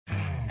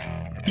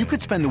You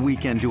could spend the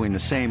weekend doing the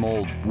same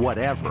old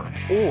whatever,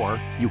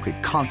 or you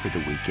could conquer the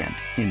weekend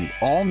in the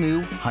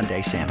all-new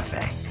Hyundai Santa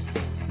Fe.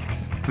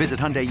 Visit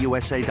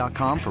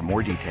HyundaiUSA.com for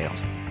more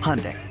details.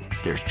 Hyundai,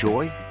 there's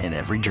joy in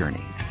every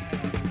journey.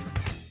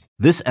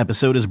 This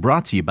episode is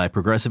brought to you by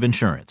Progressive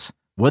Insurance.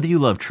 Whether you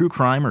love true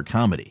crime or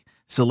comedy,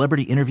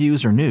 celebrity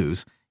interviews or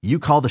news, you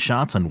call the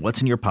shots on what's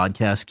in your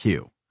podcast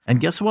queue. And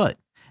guess what?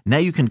 Now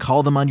you can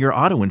call them on your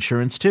auto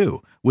insurance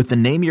too with the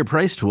Name Your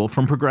Price tool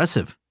from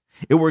Progressive.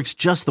 It works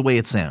just the way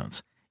it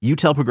sounds. You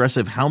tell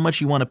Progressive how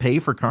much you want to pay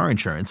for car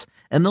insurance,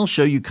 and they'll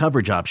show you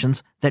coverage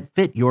options that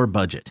fit your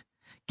budget.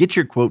 Get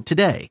your quote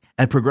today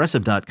at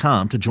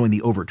Progressive.com to join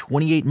the over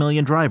 28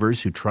 million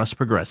drivers who trust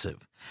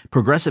Progressive.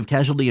 Progressive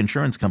Casualty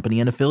Insurance Company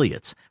and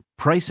Affiliates.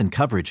 Price and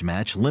coverage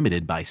match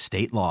limited by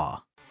state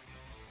law.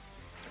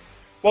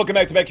 Welcome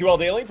back to BetQL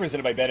Daily,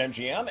 presented by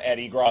BetMGM.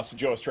 Eddie Gross,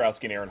 Joe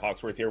Ostrowski, and Aaron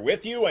Hawksworth here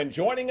with you. And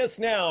joining us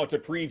now to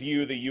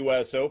preview the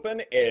U.S.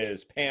 Open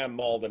is Pam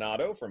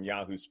Maldonado from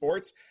Yahoo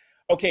Sports.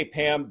 Okay,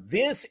 Pam,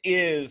 this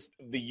is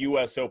the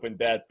U.S. Open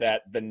bet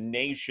that the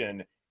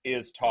nation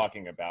is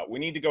talking about. We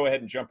need to go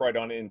ahead and jump right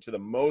on into the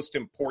most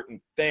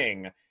important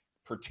thing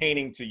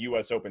pertaining to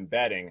U.S. Open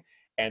betting,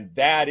 and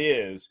that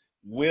is,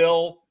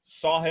 will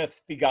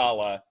Sahith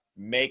Theegala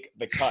make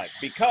the cut?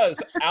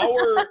 Because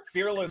our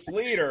fearless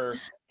leader,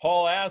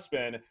 Paul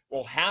Aspen,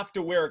 will have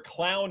to wear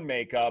clown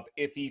makeup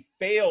if he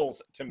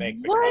fails to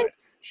make the cut.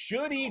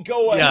 Should he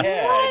go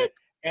ahead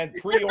and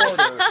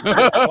pre-order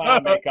his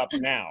clown makeup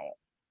now?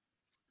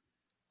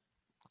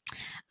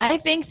 I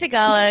think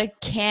Theegala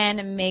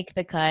can make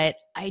the cut.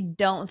 I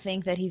don't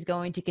think that he's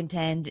going to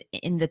contend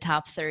in the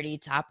top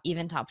 30,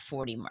 even top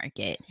 40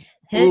 market.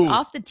 His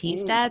off the tee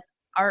stats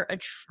are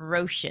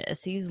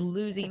atrocious. He's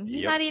losing.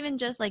 He's not even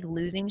just like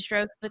losing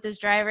strokes with his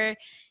driver.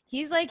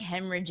 He's like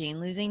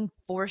hemorrhaging, losing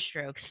 4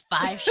 strokes,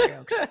 5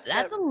 strokes.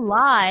 That's a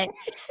lot.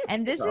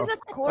 And this is a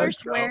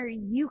course where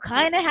you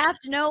kind of have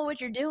to know what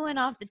you're doing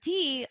off the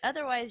tee.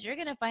 Otherwise, you're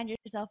going to find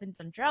yourself in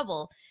some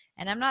trouble.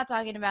 And I'm not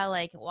talking about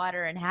like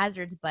water and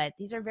hazards, but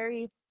these are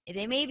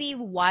they may be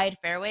wide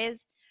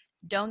fairways.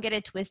 Don't get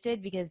it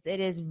twisted because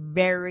it is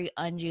very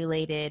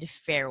undulated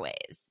fairways.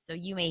 So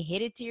you may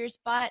hit it to your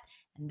spot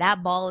and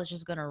that ball is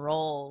just going to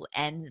roll.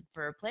 And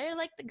for a player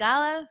like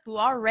Theegala, who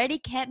already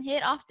can't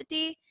hit off the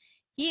tee,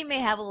 he may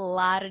have a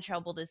lot of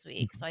trouble this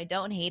week. So I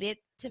don't hate it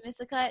to miss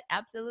the cut,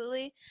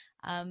 absolutely.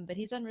 But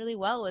he's done really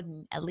well with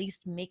at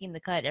least making the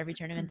cut every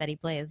tournament that he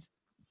plays.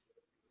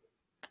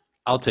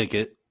 I'll take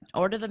it.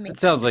 Order the It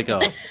sounds like a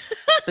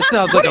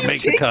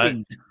make the cut.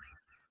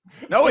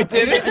 No, it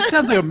didn't. It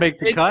sounds like a make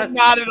the cut.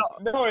 Not at all.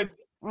 No, it's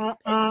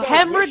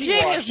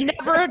hemorrhaging is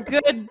never a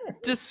good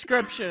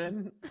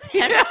description.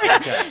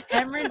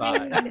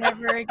 Hemorrhaging is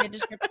never a good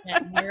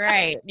description.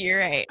 You're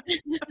right.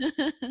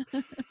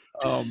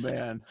 Oh,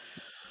 man.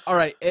 All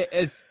right.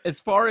 As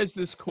far as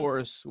this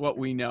course, what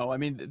we know, I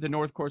mean, the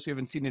North Course, we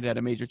haven't seen it at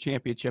a major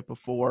championship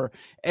before.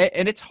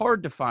 And it's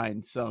hard to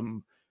find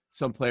some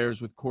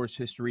players with course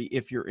history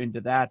if you're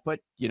into that. But,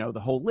 you know, the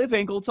whole live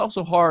angle, it's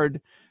also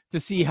hard to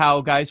see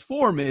how guys'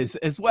 form is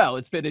as well.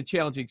 It's been a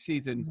challenging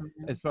season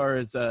as far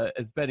as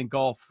betting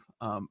golf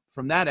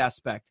from that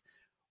aspect.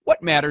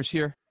 What matters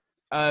here?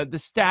 The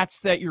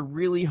stats that you're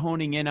really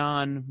honing in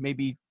on,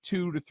 maybe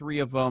 2 to 3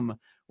 of them,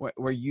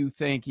 where you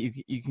think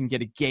you can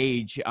get a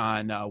gauge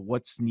on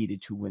what's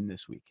needed to win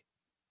this week.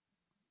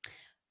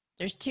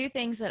 There's 2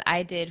 things that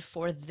I did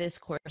for this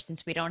course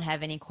since we don't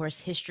have any course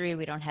history.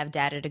 We don't have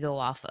data to go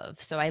off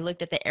of. So I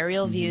looked at the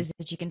aerial views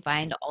that you can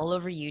find all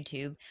over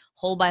YouTube,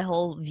 hole by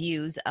hole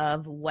views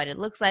of what it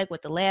looks like,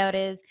 what the layout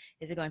is.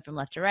 Is it going from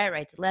left to right,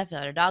 right to left,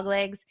 other dog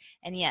legs?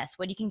 And yes,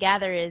 what you can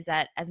gather is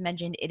that, as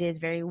mentioned, it is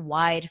very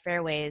wide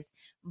fairways,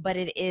 but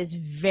it is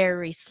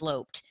very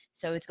sloped.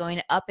 So it's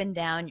going up and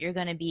down. You're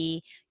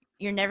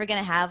never going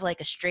to have like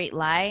a straight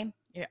lie.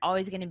 You're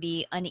always going to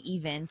be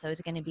uneven. So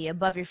it's going to be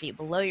above your feet,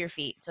 below your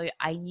feet. So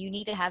you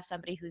need to have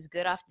somebody who's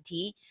good off the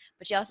tee,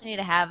 but you also need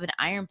to have an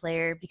iron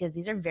player because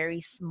these are very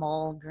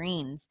small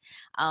greens.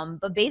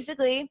 But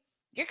basically,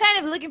 you're kind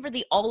of looking for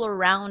the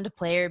all-around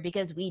player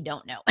because we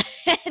don't know.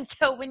 And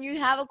so when you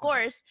have a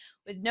course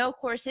with no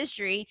course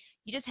history,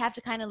 you just have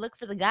to kind of look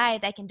for the guy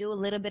that can do a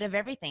little bit of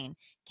everything.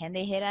 Can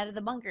they hit out of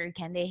the bunker?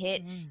 Can they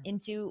hit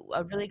into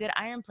a really good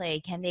iron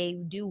play? Can they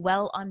do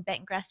well on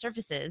bent grass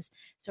surfaces?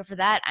 So for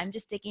that, I'm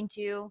just sticking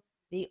to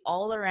the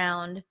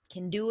all-around,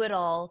 can do it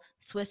all,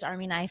 Swiss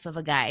Army knife of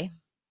a guy.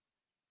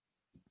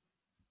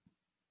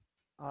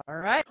 All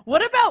right.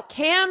 What about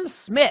Cam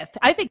Smith?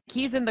 I think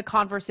he's in the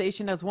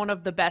conversation as one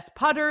of the best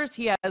putters.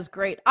 He has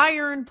great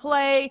iron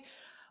play.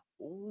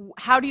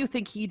 How do you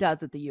think he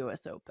does at the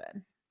U.S.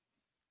 Open?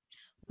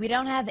 We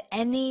don't have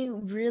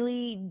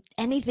anything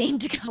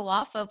to go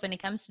off of when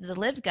it comes to the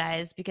live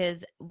guys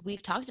because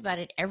we've talked about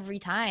it every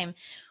time.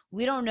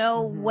 We don't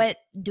know what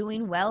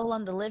doing well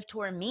on the live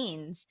tour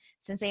means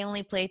since they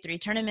only play 3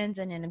 tournaments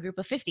and in a group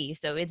of 50.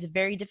 So it's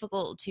very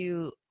difficult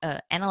to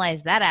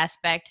analyze that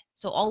aspect.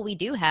 So all we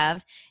do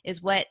have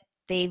is what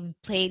they've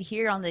played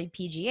here on the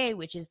PGA,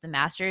 which is the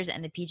Masters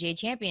and the PGA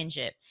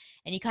Championship.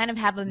 And you kind of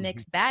have a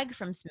mixed bag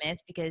from Smith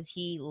because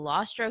he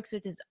lost strokes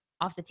with his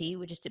off the tee,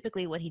 which is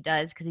typically what he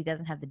does because he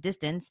doesn't have the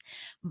distance.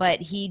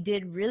 But he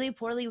did really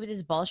poorly with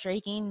his ball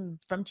striking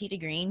from tee to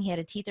green. He had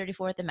a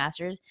T34 at the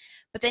Masters,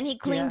 but then he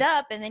cleaned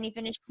up and then he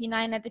finished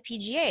T9 at the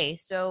PGA.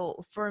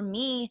 So for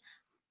me,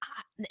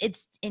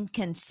 it's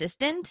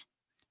inconsistent,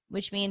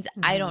 which means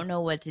I don't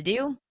know what to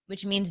do,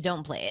 which means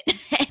don't play it.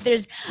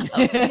 There's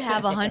you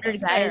have 100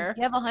 guys,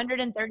 you have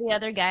 130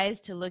 other guys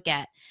to look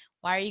at.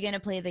 Why are you going to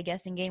play the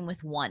guessing game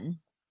with one?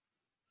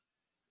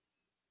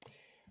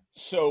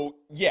 So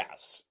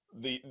yes,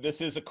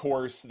 this is a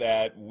course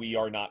that we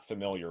are not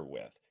familiar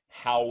with.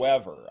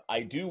 However,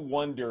 I do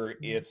wonder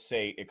if,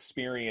 say,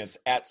 experience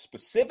at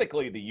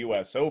specifically the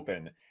U.S.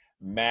 Open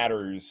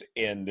matters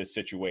in this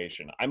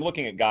situation. I'm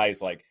looking at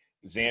guys like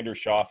Xander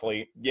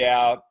Schauffele,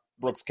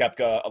 Brooks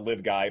Koepka, a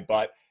live guy,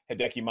 but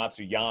Hideki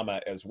Matsuyama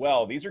as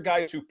well. These are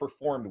guys who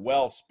performed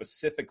well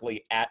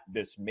specifically at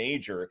this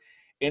major.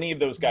 Any of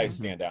those guys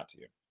stand out to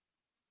you?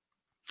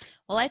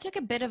 Well, I took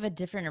a bit of a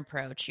different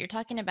approach. You're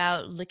talking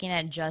about looking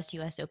at just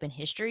U.S. Open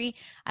history.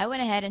 I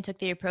went ahead and took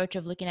the approach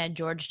of looking at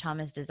George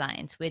Thomas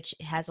Designs, which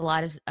has a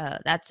lot of,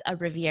 that's a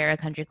Riviera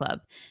Country Club.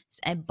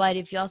 But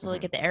if you also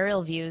look at the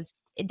aerial views,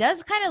 it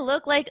does kind of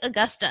look like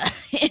Augusta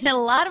in a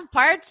lot of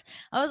parts.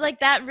 I was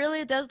like, that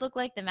really does look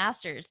like the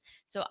Masters.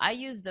 So I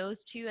used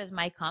those two as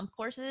my comp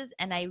courses,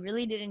 and I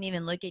really didn't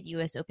even look at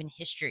U.S. Open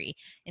history.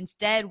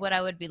 Instead, what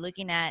I would be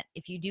looking at,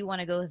 if you do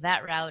want to go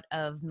that route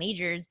of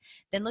majors,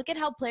 then look at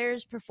how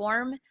players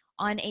perform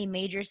on a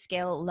major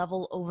scale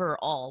level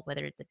overall,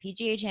 whether it's the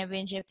PGA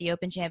Championship, the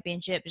Open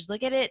Championship. Just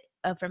look at it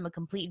from a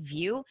complete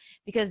view,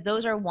 because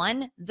those are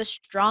the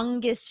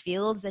strongest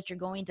fields that you're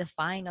going to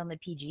find on the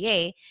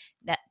PGA.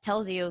 That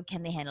tells you,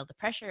 can they handle the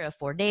pressure of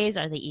 4 days?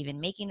 Are they even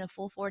making a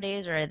full 4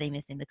 days, or are they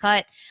missing the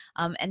cut?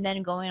 And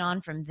then going on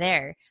from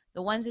there,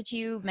 the ones that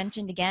you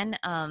mentioned again,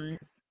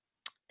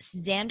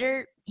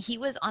 Xander, he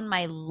was on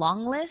my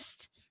long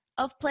list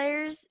of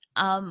players,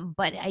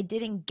 but I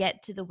didn't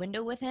get to the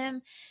window with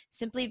him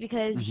simply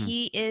because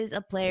he is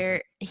a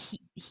player.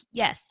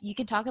 Yes, you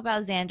can talk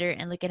about Xander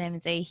and look at him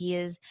and say he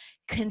is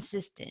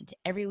consistent.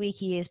 Every week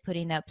he is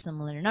putting up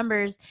similar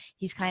numbers.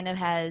 He's kind of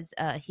has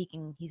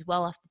he's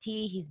well off the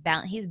tee. He's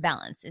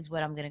balanced is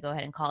what I'm going to go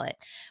ahead and call it.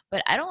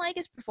 But I don't like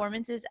his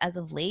performances as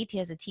of late. He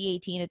has a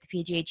T18 at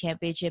the PGA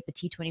Championship, a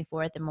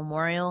T24 at the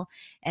Memorial,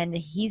 and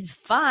he's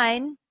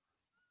fine.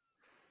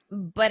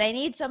 But I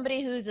need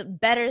somebody who's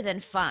better than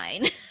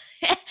fine.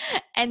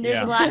 And there's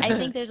I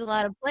think there's a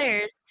lot of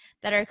players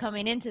that are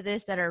coming into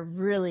this that are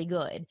really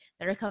good,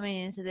 that are coming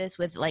into this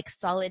with like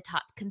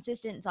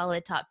consistent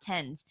solid top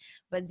tens.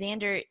 But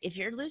Xander, if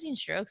you're losing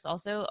strokes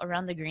also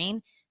around the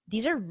green,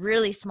 these are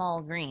really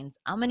small greens.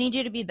 I'm going to need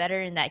you to be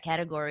better in that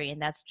category.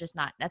 And that's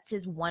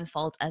his one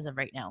fault as of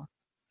right now.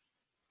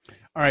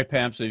 All right,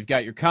 Pam. So you've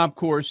got your comp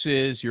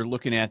courses. You're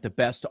looking at the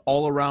best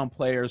all-around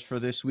players for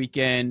this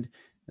weekend.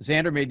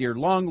 Xander made your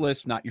long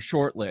list, not your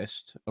short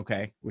list.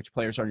 Okay. Which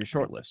players are on your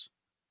short list?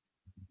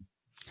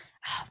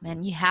 Oh,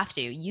 man, you have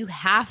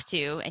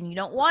to, and you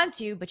don't want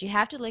to, but you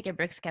have to look at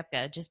Brooks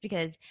Koepka, just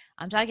because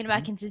I'm talking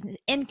about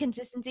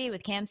inconsistency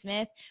with Cam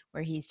Smith,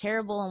 where he's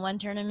terrible in one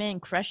tournament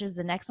and crushes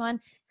the next one.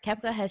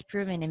 Koepka has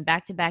proven in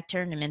back-to-back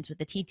tournaments with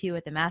the T2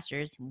 at the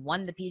Masters,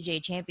 won the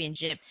PGA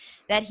Championship,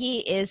 that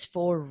he is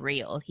for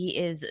real. He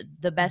is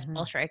the best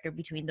ball striker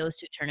between those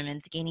two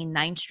tournaments, gaining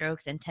 9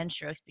 strokes and 10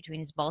 strokes between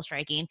his ball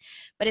striking.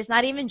 But it's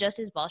not even just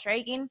his ball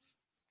striking.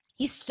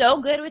 He's so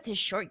good with his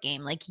short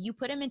game. Like, you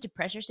put him into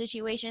pressure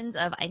situations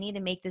of, I need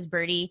to make this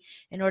birdie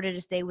in order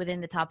to stay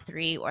within the top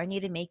 3, or I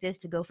need to make this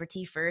to go for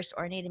tee first,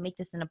 or I need to make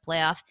this in a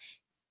playoff.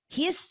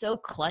 He is so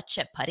clutch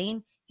at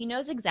putting. He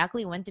knows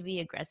exactly when to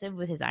be aggressive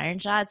with his iron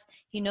shots.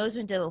 He knows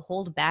when to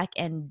hold back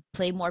and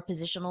play more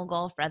positional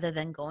golf rather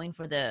than going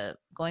for the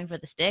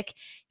stick.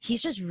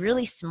 He's just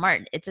really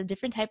smart. It's a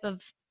different type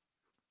of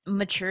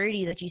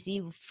maturity that you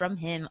see from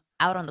him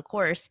out on the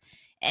course.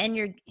 And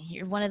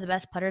you're one of the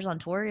best putters on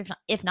tour,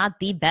 if not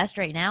the best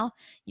right now.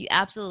 You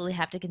absolutely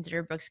have to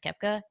consider Brooks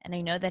Koepka. And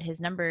I know that his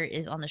number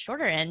is on the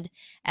shorter end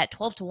at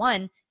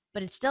 12-1,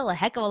 but it's still a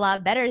heck of a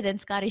lot better than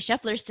Scotty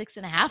Scheffler's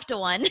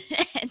 6.5-1.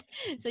 And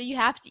so you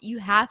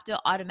have to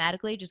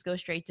automatically just go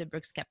straight to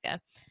Brooks Koepka.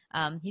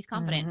 He's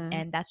confident,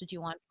 and that's what you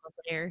want from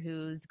a player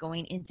who's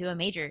going into a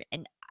major.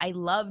 And I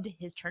loved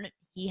his tournament.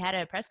 He had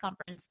a press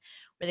conference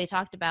where they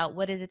talked about,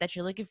 what is it that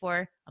you're looking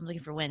for? I'm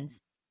looking for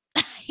wins.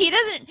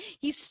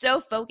 He's so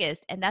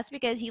focused, and that's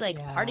because he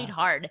partied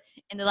hard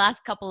in the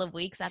last couple of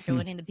weeks after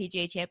winning the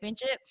PGA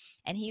Championship,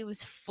 and he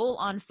was full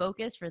on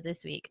focus for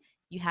this week.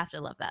 You have to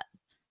love that.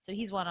 So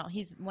he's one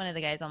of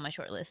the guys on my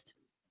short list.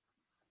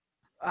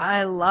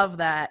 I love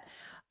that.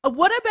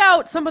 What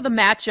about some of the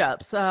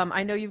matchups?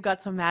 I know you've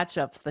got some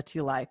matchups that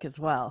you like as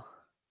well.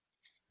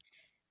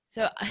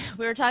 So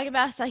we were talking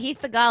about Sahith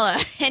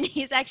Theegala, and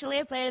he's actually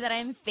a player that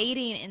I'm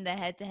fading in the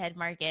head-to-head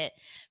market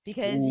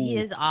because he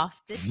is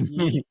off the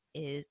tee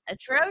is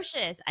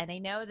atrocious. And I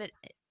know that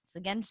it's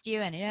against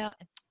you, and I know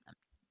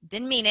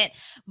Didn't mean it.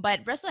 But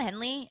Russell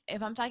Henley,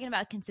 if I'm talking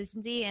about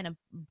consistency and a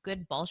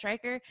good ball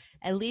striker,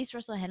 at least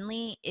Russell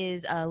Henley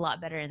is a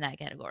lot better in that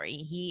category.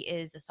 He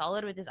is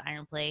solid with his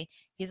iron play.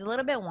 He's a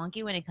little bit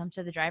wonky when it comes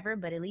to the driver,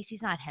 but at least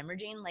he's not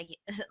hemorrhaging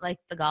like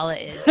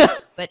Thagala is.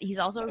 But he's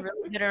also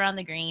really good around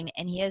the green,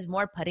 and he has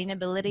more putting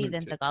ability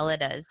than Thagala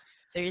does.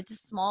 So it's a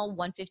small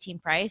 115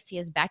 price. He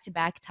has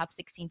back-to-back top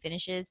 16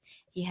 finishes.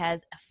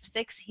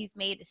 He's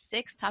made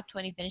 6 top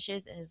 20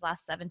 finishes in his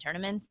last 7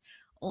 tournaments,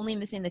 only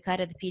missing the cut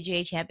at the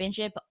PGA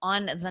Championship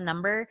on the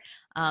number.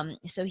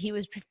 So he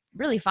was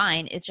really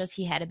fine. It's just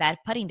he had a bad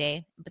putting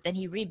day, but then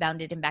he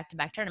rebounded in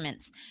back-to-back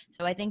tournaments.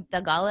 So I think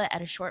the Gala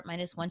at a short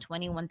minus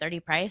 120, 130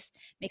 price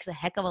makes a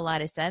heck of a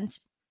lot of sense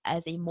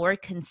as a more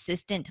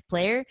consistent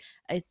player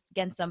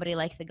against somebody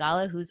like the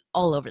Gala who's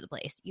all over the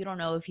place. You don't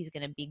know if he's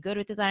going to be good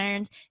with his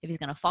irons, if he's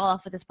going to fall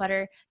off with his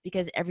putter,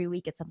 because every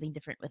week it's something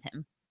different with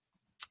him.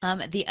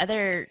 The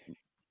other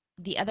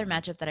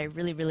matchup that I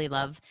really, really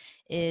love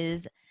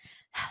is,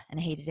 and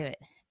I hate to do it,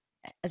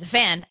 as a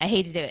fan, I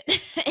hate to do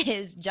it,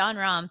 is Jon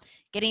Rahm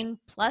getting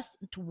plus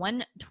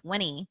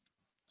 120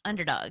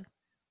 underdog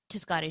to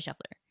Scottie Scheffler.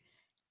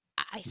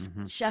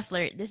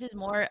 Scheffler, this is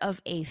more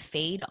of a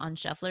fade on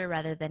Scheffler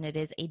rather than it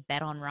is a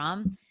bet on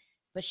Rahm.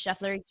 But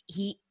Scheffler,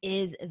 he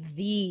is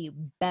the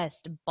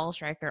best ball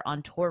striker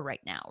on tour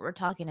right now. We're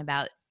talking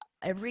about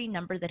every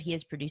number that he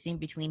is producing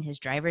between his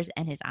drivers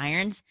and his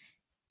irons.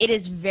 It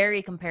is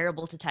very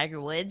comparable to Tiger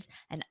Woods,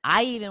 and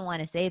I even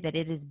want to say that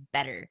it is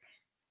better.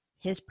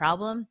 His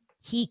problem,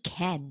 he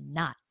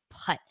cannot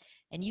putt.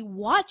 And you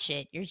watch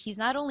it, he's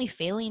not only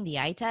failing the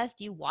eye test,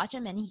 you watch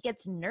him and he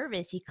gets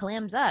nervous. He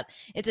clams up.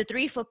 It's a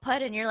 3-foot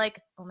putt and you're like,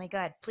 oh my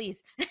God,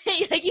 please.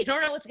 Like, you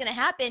don't know what's going to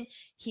happen.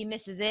 He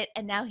misses it,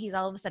 and now he's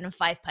all of a sudden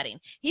 5-putting.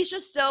 He's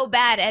just so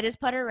bad at his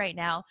putter right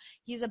now.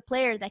 He's a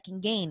player that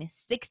can gain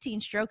 16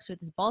 strokes with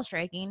his ball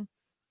striking,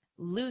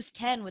 lose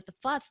 10 with the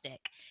flat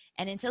stick.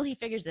 And until he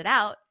figures it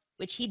out,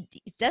 which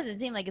it doesn't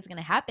seem like it's going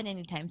to happen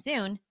anytime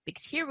soon,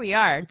 because here we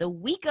are, the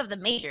week of the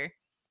major,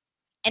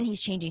 and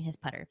he's changing his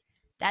putter.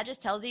 That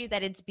just tells you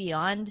that it's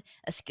beyond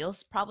a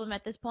skills problem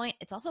at this point.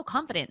 It's also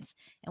confidence.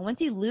 And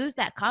once you lose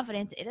that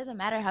confidence, it doesn't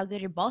matter how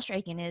good your ball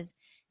striking is.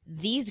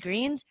 These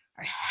greens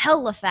are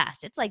hella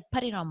fast. It's like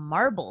putting on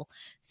marble.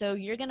 So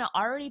you're going to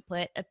already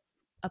put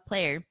a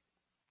player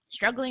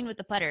struggling with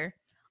the putter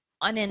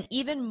on an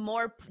even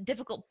more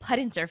difficult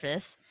putting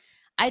surface.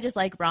 I just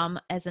like Rahm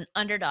as an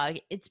underdog.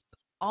 It's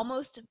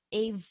almost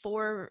a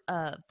for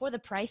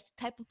the price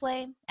type of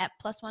play at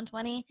plus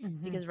 120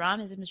 because Rahm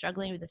has been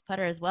struggling with his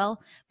putter as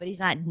well, but he's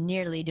not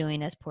nearly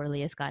doing as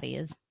poorly as Scottie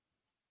is.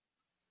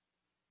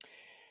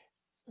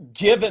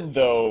 Given,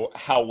 though,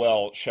 how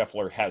well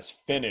Scheffler has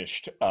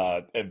finished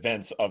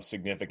events of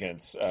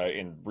significance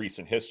in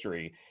recent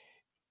history,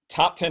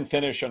 top 10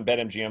 finish on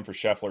BetMGM for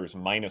Scheffler is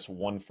minus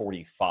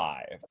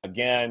 145.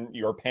 Again,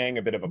 you're paying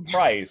a bit of a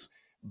price.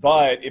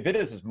 But if it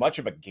is as much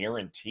of a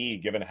guarantee,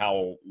 given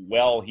how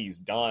well he's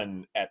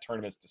done at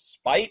tournaments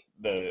despite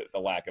the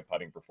lack of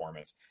putting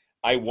performance,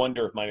 I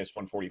wonder if minus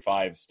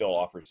 145 still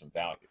offers some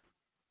value.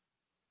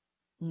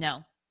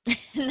 No,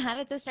 not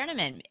at this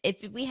tournament. If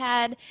we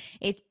had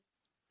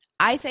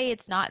I say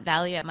it's not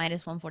value at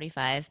minus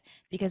 145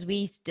 because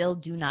we still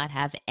do not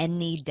have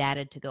any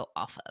data to go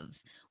off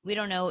of. We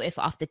don't know if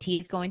off the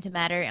tee is going to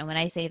matter. And when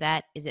I say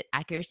that, is it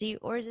accuracy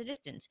or is it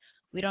distance?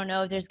 We don't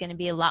know if there's going to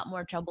be a lot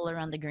more trouble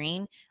around the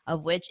green,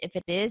 of which, if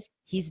it is,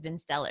 he's been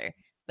stellar.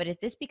 But if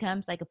this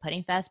becomes like a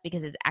putting fest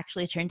because it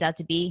actually turns out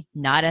to be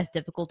not as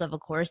difficult of a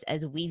course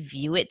as we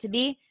view it to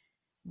be,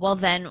 well,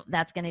 then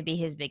that's going to be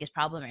his biggest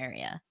problem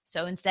area.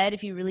 So instead,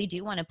 if you really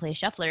do want to play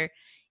Scheffler,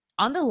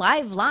 on the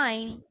live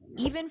line,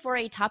 even for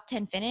a top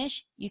 10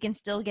 finish, you can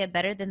still get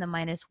better than the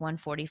minus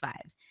 145.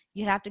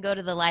 You'd have to go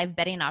to the live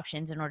betting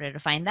options in order to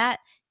find that.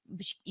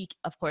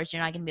 Of course,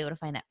 you're not going to be able to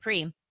find that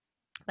pre.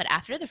 But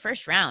after the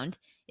first round,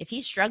 if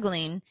he's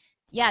struggling,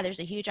 yeah, there's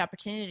a huge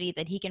opportunity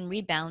that he can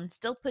rebound,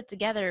 still put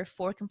together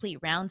 4 complete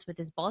rounds with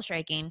his ball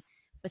striking,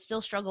 but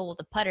still struggle with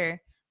the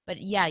putter.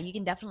 But yeah, you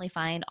can definitely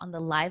find on the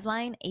live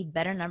line a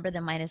better number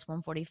than minus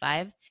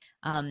 145,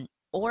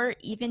 or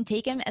even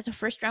take him as a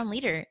first round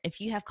leader.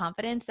 If you have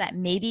confidence that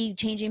maybe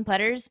changing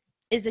putters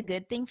is a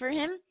good thing for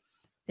him,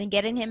 then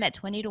getting him at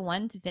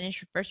 20-1 to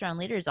finish first round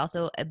leader is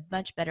also a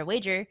much better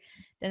wager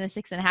than the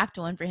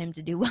 6.5-1 for him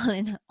to do well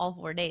in all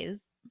 4 days.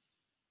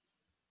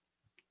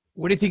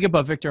 What do you think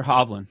about Victor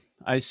Hovland?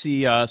 I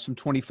see some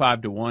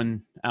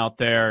 25-1 out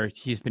there.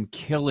 He's been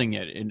killing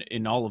it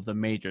in all of the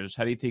majors.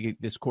 How do you think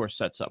this course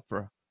sets up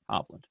for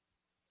Hovland?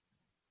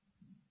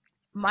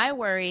 My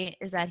worry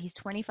is that he's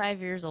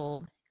 25 years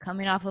old,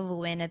 coming off of a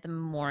win at the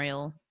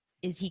Memorial.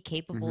 Is he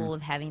capable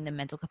of having the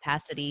mental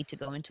capacity to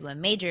go into a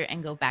major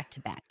and go back to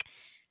back?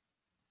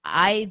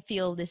 I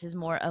feel this is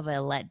more of a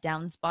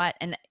letdown spot.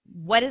 And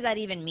what does that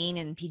even mean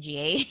in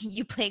PGA?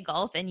 You play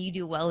golf and you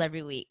do well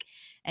every week.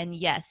 And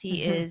yes,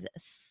 he is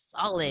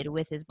solid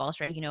with his ball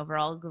striking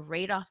overall,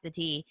 great off the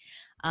tee.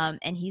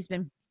 And he's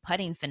been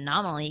putting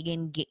phenomenally. He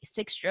gained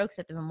 6 strokes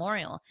at the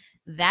Memorial.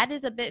 That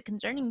is a bit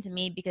concerning to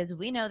me because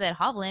we know that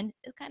Hovland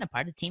is kind of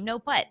part of Team No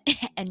Putt,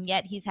 and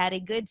yet he's had a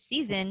good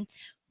season,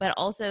 but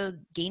also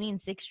gaining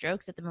 6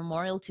 strokes at the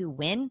Memorial to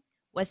win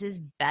was his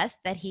best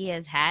that he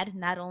has had,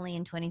 not only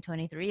in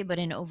 2023, but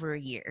in over a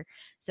year.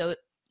 So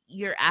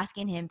you're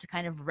asking him to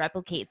kind of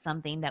replicate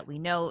something that we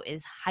know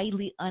is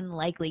highly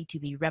unlikely to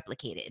be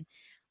replicated.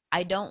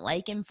 I don't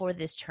like him for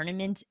this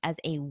tournament as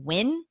a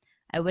win.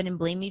 I wouldn't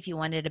blame you if you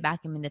wanted to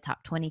back him in the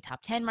top 20,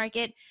 top 10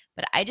 market,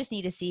 but I just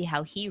need to see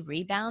how he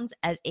rebounds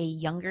as a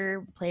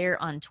younger player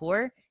on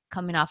tour,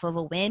 coming off of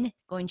a win,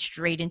 going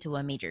straight into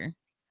a major.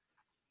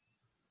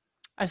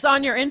 I saw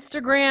on your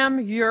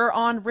Instagram, you're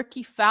on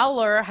Ricky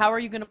Fowler. How are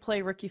you going to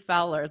play Ricky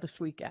Fowler this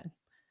weekend?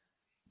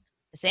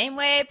 The same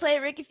way I play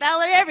Ricky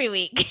Fowler every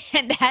week.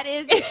 And that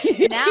is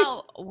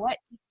now what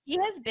he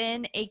has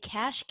been, a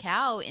cash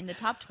cow in the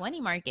top 20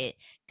 market.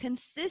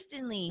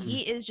 Consistently,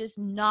 he is just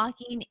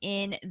knocking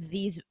in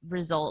these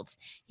results.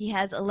 He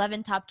has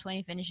 11 top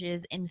 20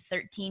 finishes in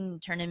 13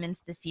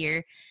 tournaments this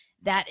year.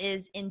 That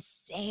is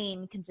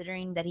insane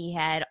considering that he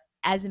had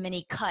as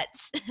many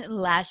cuts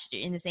last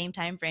year in the same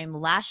time frame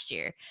last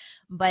year.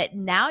 But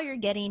now you're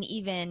getting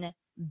even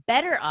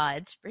better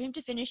odds for him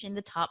to finish in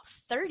the top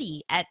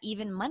 30 at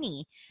even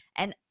money.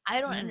 And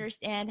I don't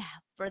understand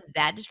for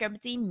that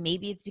discrepancy.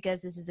 Maybe it's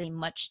because this is a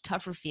much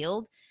tougher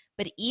field,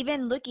 but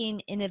even looking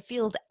in a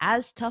field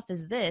as tough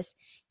as this,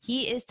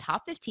 he is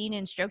top 15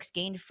 in strokes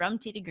gained from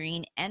tee to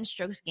green and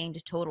strokes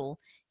gained total.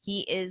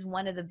 He is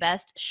one of the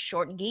best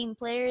short game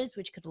players,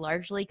 which could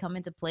largely come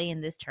into play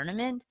in this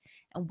tournament.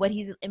 And what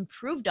he's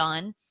improved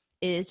on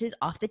is his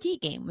off the tee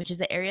game, which is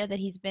the area that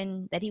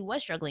he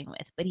was struggling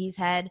with. But he's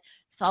had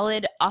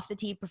solid off the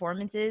tee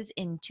performances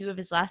in 2 of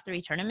his last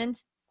 3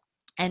 tournaments.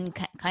 And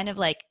kind of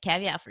like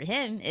caveat for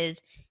him is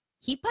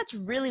he putts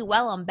really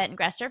well on bent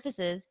grass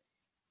surfaces,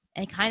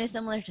 and kind of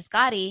similar to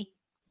Scotty,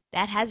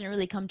 that hasn't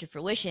really come to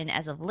fruition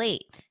as of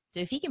late. So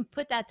if he can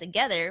put that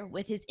together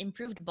with his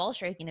improved ball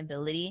striking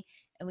ability,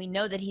 and we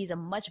know that he's a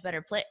much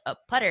better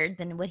putter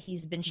than what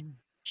he's been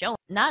shown,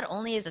 not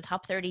only is a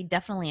top 30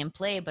 definitely in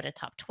play, but a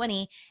top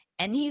 20.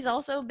 And he's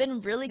also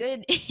been really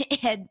good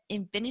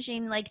in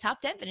finishing like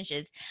top 10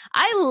 finishes.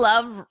 I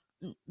love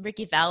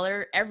Ricky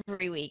Fowler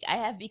every week. I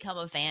have become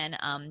a fan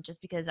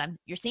just because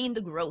you're seeing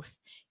the growth.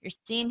 You're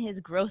seeing his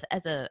growth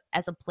as a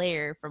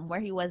player from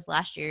where he was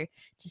last year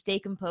to stay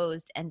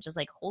composed and just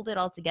like hold it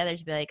all together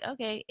to be like,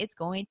 okay, it's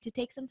going to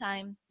take some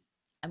time.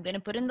 I'm going to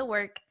put in the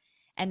work.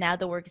 And now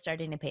the work is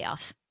starting to pay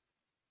off.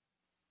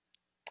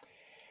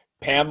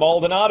 Pam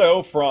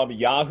Maldonado from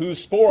Yahoo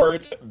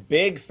Sports,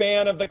 big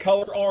fan of the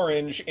color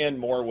orange in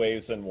more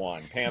ways than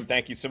one. Pam,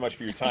 thank you so much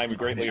for your time. We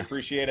greatly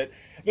appreciate it.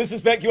 This is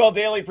BetQL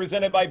Daily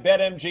presented by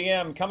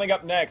BetMGM. Coming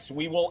up next,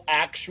 we will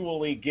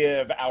actually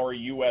give our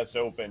U.S.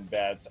 Open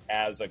bets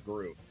as a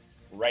group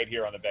right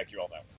here on the BetQL Network.